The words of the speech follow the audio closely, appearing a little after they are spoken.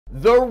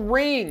The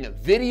Ring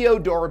video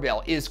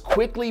doorbell is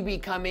quickly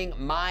becoming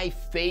my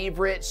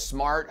favorite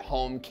smart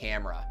home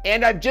camera.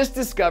 And I've just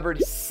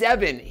discovered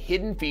 7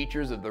 hidden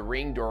features of the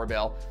Ring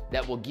doorbell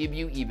that will give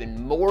you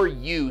even more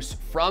use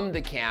from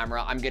the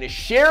camera. I'm gonna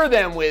share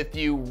them with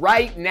you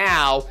right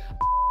now.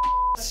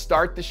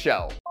 Start the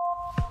show.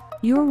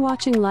 You're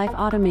watching Life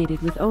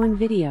Automated with Owen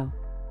Video.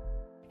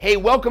 Hey,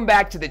 welcome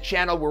back to the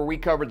channel where we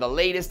cover the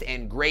latest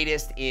and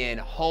greatest in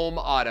home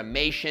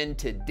automation.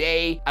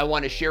 Today, I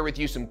want to share with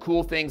you some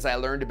cool things I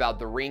learned about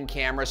the Ring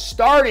camera,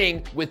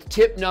 starting with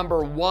tip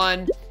number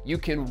 1. You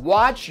can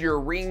watch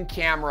your Ring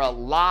camera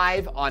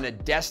live on a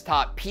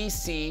desktop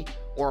PC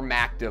or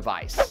Mac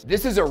device.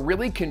 This is a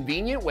really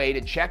convenient way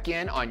to check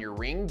in on your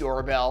Ring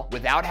doorbell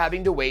without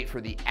having to wait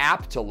for the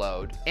app to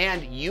load.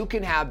 And you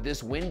can have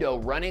this window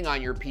running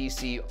on your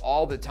PC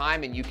all the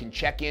time, and you can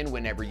check in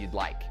whenever you'd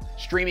like.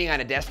 Streaming on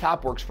a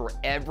desktop works for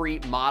every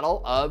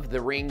model of the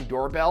Ring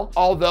doorbell,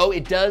 although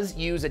it does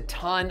use a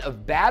ton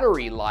of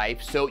battery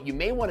life, so you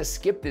may want to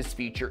skip this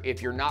feature if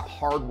you're not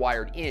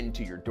hardwired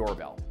into your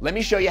doorbell. Let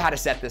me show you how to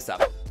set this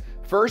up.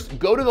 First,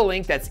 go to the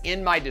link that's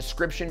in my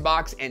description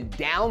box and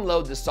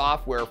download the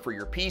software for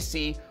your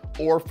PC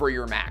or for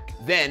your Mac.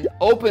 Then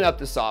open up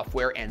the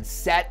software and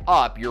set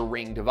up your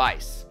Ring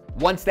device.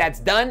 Once that's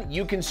done,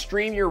 you can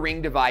stream your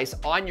Ring device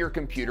on your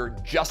computer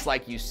just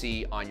like you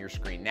see on your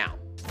screen now.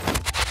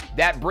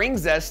 That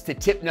brings us to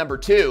tip number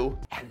 2,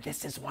 and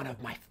this is one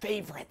of my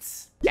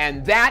favorites.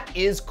 And that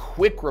is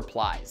quick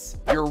replies.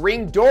 Your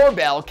Ring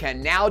doorbell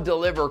can now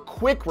deliver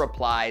quick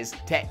replies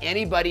to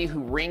anybody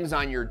who rings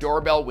on your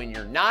doorbell when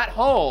you're not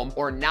home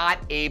or not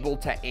able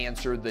to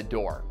answer the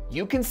door.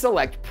 You can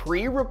select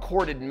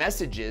pre-recorded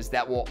messages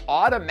that will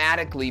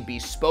automatically be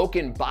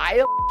spoken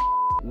by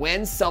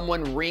when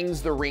someone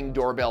rings the Ring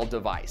doorbell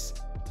device.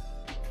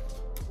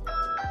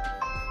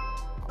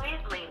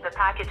 The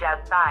package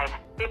outside.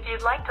 If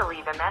you'd like to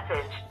leave a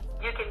message,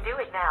 you can do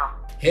it now.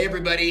 Hey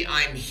everybody,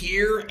 I'm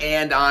here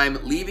and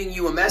I'm leaving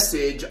you a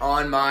message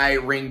on my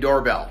Ring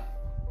doorbell.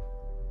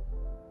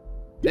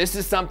 This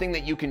is something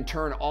that you can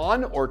turn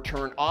on or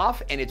turn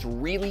off, and it's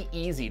really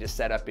easy to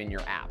set up in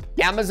your app.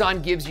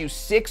 Amazon gives you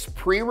 6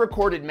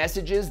 pre-recorded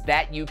messages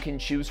that you can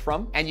choose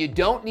from, and you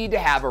don't need to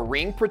have a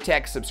Ring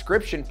Protect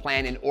subscription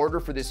plan in order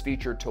for this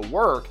feature to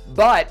work,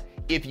 but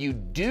if you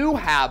do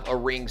have a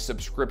Ring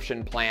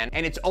subscription plan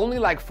and it's only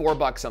like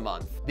 $4 a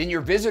month, then your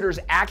visitors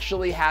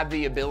actually have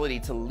the ability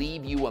to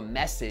leave you a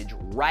message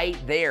right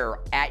there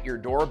at your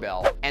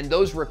doorbell, and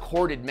those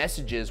recorded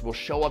messages will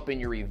show up in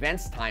your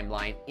events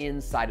timeline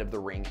inside of the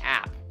Ring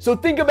app. So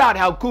think about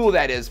how cool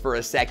that is for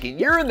a second.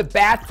 You're in the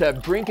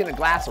bathtub drinking a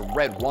glass of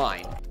red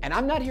wine, and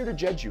I'm not here to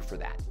judge you for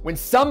that. When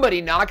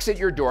somebody knocks at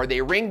your door,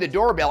 they ring the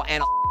doorbell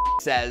and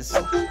says,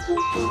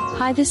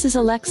 "Hi, this is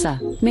Alexa.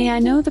 May I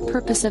know the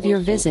purpose of your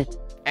visit?"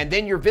 And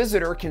then your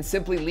visitor can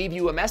simply leave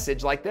you a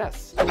message like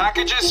this.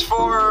 Packages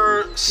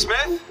for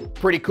Smith?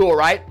 Pretty cool,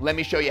 right? Let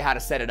me show you how to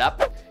set it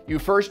up. You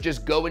first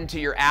just go into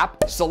your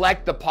app,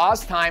 select the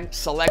pause time,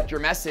 select your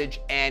message,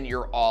 and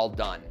you're all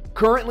done.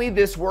 Currently,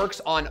 this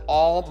works on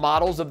all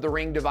models of the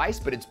Ring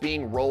device, but it's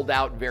being rolled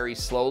out very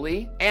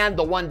slowly. And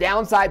the one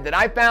downside that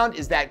I found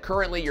is that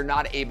currently you're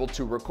not able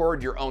to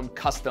record your own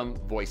custom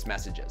voice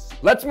messages.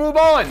 Let's move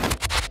on.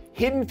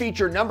 Hidden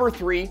feature number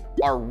 3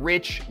 are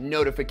rich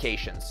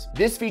notifications.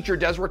 This feature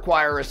does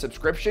require a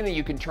subscription, and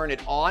you can turn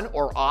it on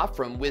or off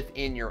from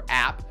within your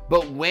app.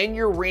 But when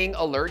your Ring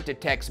alert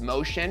detects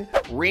motion,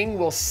 Ring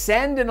will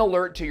send an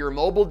alert to your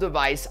mobile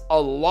device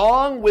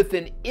along with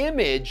an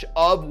image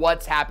of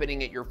what's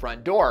happening at your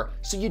front door,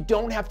 so you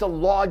don't have to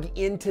log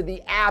into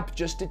the app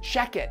just to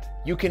check it.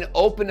 You can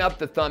open up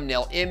the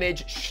thumbnail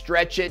image,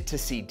 stretch it to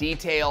see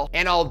detail,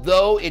 and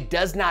although it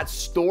does not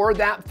store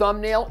that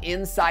thumbnail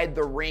inside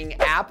the Ring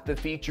app, the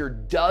feature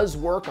does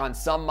work on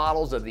some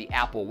models of the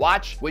Apple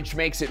Watch, which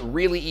makes it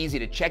really easy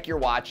to check your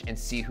watch and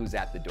see who's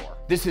at the door.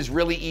 This is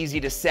really easy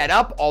to set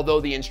up, although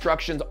the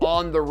instructions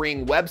on the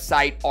Ring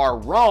website are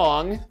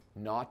wrong.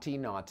 Naughty,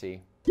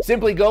 naughty.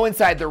 Simply go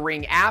inside the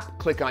Ring app,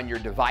 click on your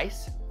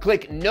device,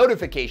 click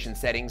notification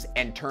settings,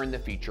 and turn the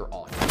feature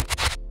on.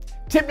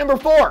 Tip number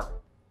 4.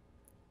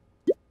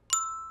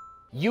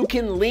 You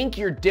can link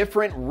your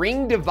different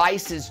Ring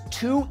devices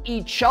to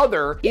each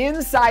other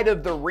inside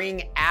of the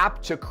Ring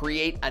app to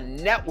create a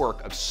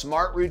network of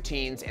smart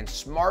routines and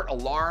smart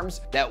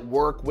alarms that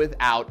work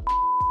without.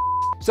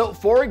 So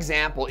for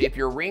example, if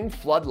your Ring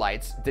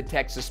floodlights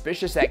detect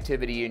suspicious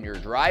activity in your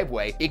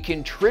driveway, it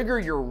can trigger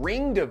your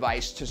Ring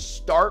device to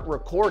start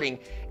recording,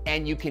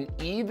 and you can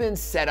even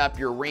set up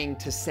your Ring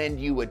to send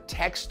you a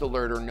text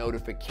alert or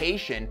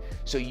notification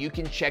so you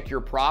can check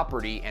your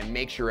property and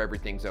make sure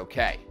everything's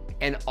okay.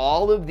 And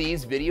all of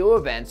these video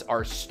events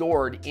are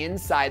stored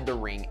inside the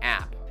Ring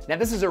app. Now,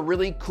 this is a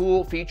really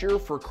cool feature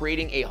for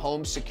creating a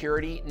home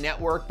security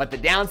network, but the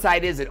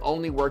downside is it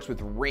only works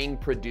with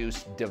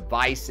Ring-produced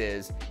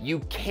devices. You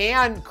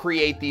can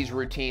create these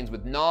routines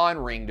with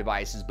non-Ring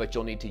devices, but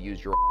you'll need to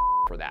use your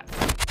for that.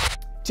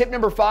 Tip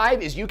number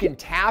 5 is you can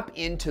tap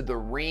into the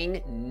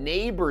Ring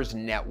Neighbors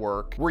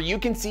Network where you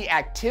can see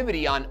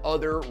activity on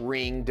other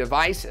Ring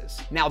devices.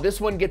 Now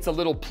this one gets a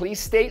little police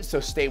state, so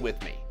stay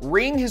with me.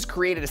 Ring has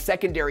created a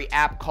secondary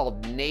app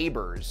called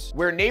Neighbors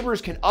where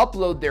neighbors can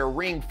upload their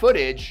Ring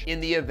footage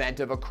in the event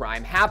of a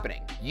crime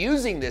happening.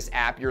 Using this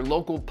app, your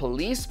local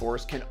police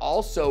force can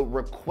also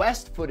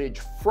request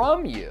footage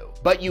from you,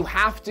 but you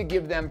have to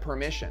give them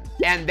permission.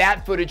 And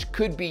that footage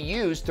could be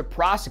used to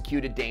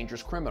prosecute a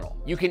dangerous criminal.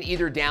 You can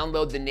either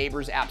download the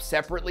Neighbors app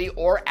separately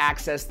or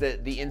access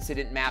the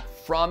incident map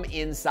from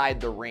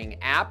inside the Ring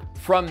app.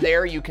 From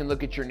there, you can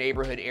look at your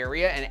neighborhood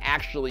area and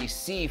actually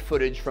see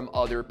footage from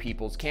other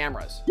people's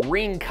cameras.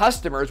 Ring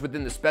customers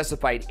within the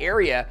specified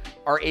area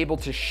are able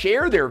to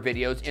share their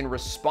videos in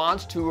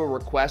response to a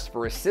request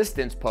for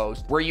assistance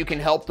post where you can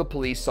help the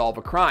police solve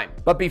a crime.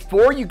 But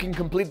before you can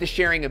complete the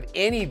sharing of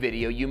any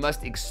video, you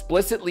must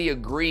explicitly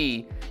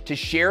agree to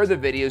share the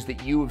videos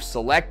that you have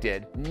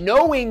selected,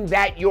 knowing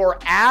that your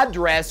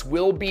address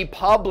will be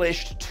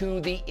published to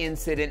the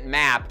incident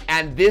map.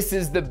 And this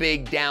is the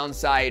big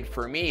downside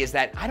for me, is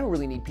that I don't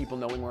really need people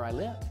knowing where I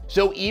live.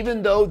 So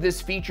even though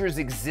this feature's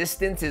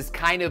existence is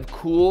kind of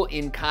cool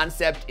in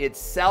concept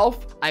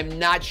itself, I'm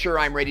not sure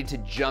I'm ready to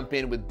jump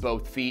in with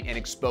both feet and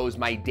expose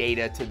my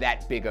data to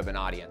that big of an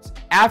audience.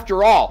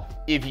 After all,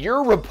 if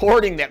you're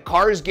reporting that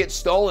cars get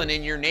stolen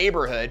in your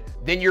neighborhood,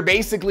 then you're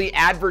basically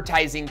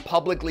advertising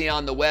publicly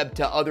on the web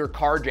to other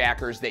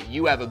carjackers that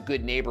you have a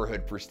good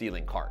neighborhood for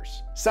stealing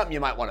cars. Something you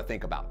might want to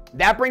think about.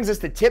 That brings us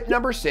to tip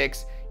number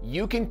 6.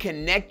 You can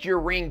connect your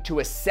Ring to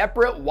a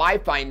separate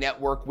Wi-Fi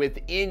network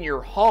within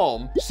your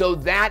home so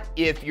that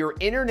if your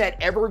internet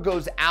ever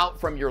goes out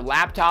from your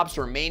laptops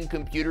or main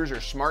computers or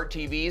smart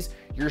TVs,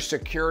 your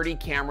security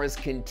cameras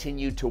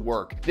continue to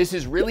work. This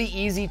is really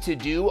easy to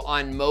do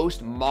on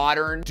most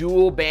modern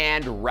dual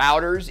band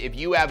routers. If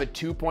you have a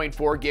 2.4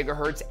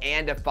 gigahertz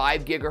and a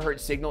 5 gigahertz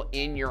signal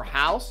in your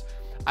house,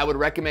 I would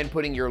recommend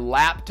putting your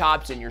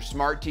laptops and your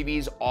smart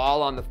TVs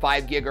all on the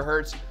 5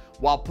 gigahertz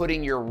while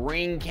putting your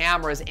Ring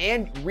cameras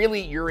and really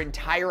your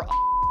entire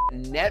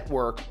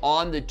network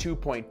on the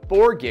 2.4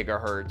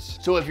 gigahertz.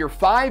 So if your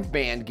 5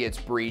 band gets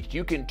breached,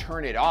 you can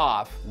turn it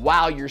off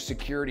while your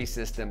security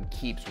system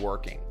keeps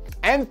working.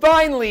 And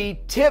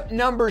finally, tip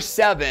number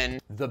 7,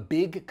 the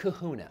big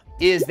kahuna,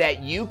 is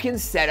that you can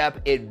set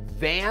up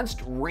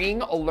advanced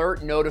Ring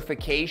alert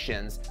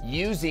notifications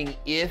using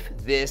If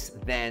This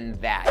Then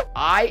That.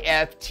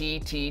 ifttt.com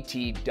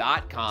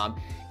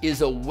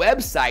is a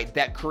website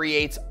that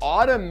creates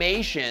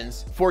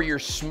automations for your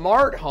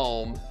smart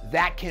home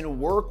that can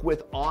work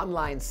with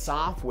online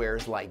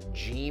softwares like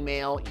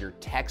Gmail, your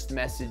text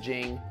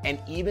messaging, and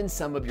even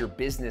some of your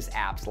business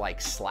apps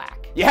like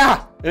Slack.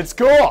 Yeah, it's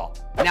cool.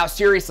 Now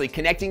seriously,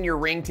 connecting your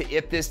Ring to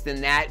If This Then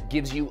That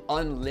gives you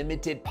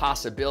unlimited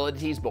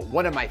possibilities, but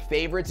one of my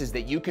favorites is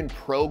that you can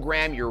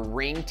program your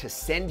Ring to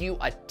send you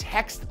a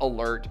text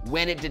alert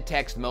when it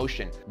detects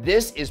motion.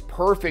 This is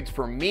perfect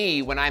for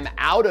me when I'm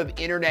out of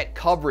internet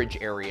coverage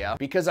area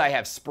because I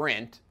have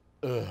Sprint.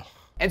 Ugh.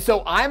 And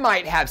so I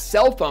might have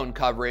cell phone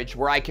coverage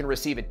where I can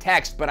receive a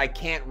text, but I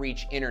can't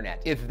reach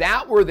internet. If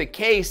that were the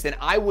case, then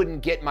I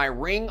wouldn't get my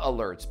Ring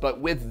alerts.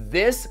 But with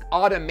this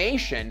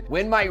automation,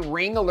 when my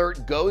Ring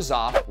alert goes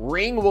off,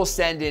 Ring will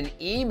send an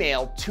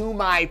email to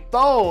my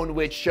phone,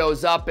 which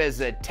shows up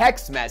as a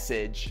text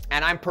message,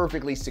 and I'm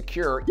perfectly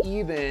secure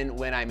even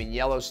when I'm in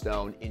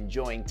Yellowstone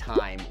enjoying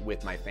time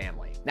with my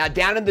family. Now,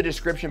 down in the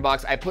description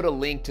box, I put a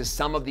link to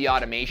some of the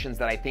automations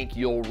that I think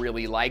you'll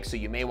really like, so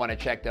you may want to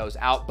check those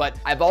out. But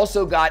I've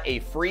also got a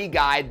free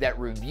guide that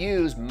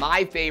reviews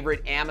my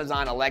favorite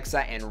Amazon Alexa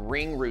and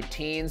Ring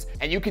routines,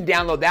 and you can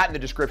download that in the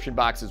description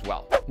box as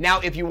well. Now,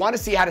 if you want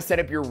to see how to set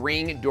up your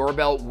Ring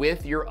doorbell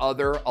with your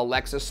other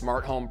Alexa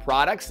smart home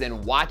products,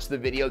 then watch the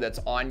video that's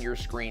on your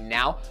screen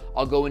now.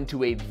 I'll go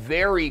into a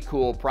very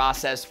cool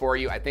process for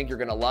you. I think you're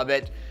going to love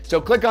it.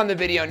 So click on the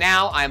video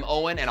now. I'm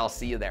Owen, and I'll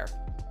see you there.